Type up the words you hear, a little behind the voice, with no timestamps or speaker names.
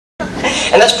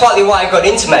And that's partly why I got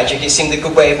into magic. It seemed a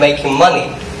good way of making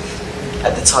money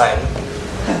at the time.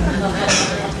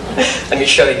 Let me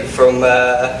show you from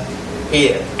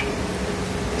here.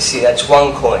 You see, that's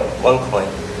one coin,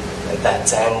 like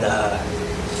that, and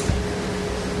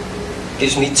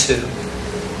gives me 2,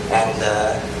 and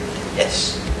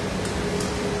yes,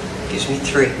 gives me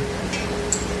 3.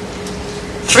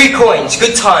 3 coins,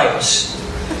 good times.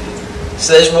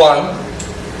 So there's 1,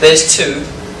 there's 2,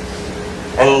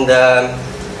 and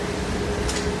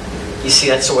you see,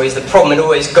 that's always the problem. It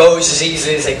always goes as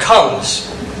easily as it comes.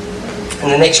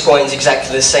 And the next coin is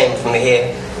exactly the same from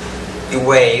here. You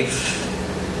wave,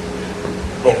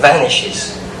 and it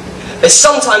vanishes. But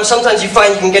sometimes you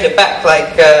find you can get it back,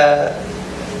 like,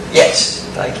 yes,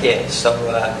 like here. So,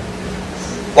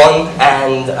 1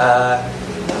 and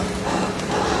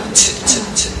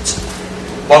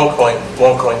 1 coin,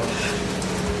 1 coin.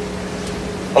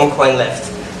 1 coin left.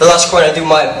 The last coin, I do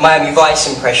my Miami Vice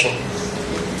impression.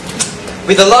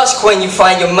 With the last coin, you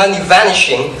find your money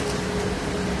vanishing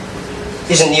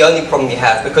isn't the only problem you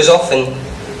have, because often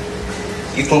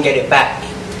you can get it back.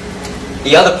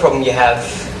 The other problem you have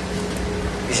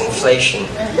is inflation.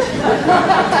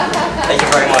 Thank you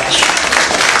very much.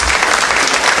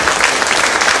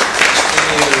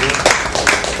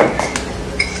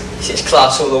 See, it's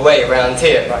class all the way around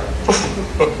here, right?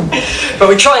 But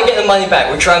we try and get the money back.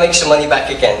 We try and make some money back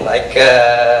again. Like,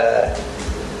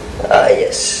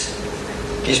 yes.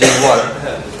 Gives me 1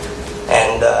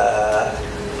 and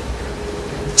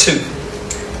 2.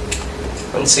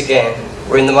 Once again,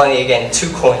 we're in the money again.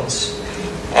 2 coins,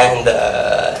 and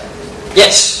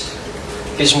yes,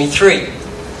 gives me 3.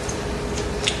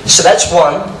 So that's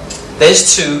 1.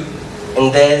 There's 2,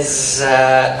 and there's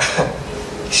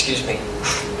excuse me.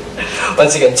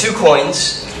 Once again, 2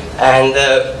 coins, and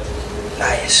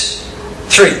yes,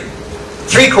 3.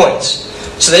 3 coins.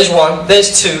 So there's 1.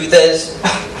 There's 2. There's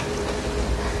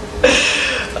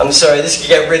I'm sorry, this can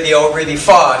get really old really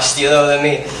fast, you know what I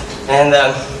mean? And,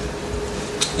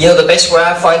 you know the best way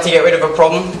I find to get rid of a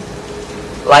problem?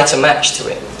 Light a match to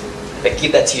it. But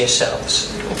keep that to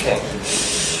yourselves. Okay.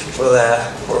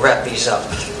 We'll wrap these up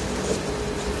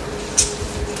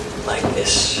like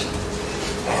this.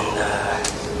 And,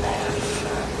 I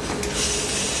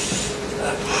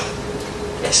have...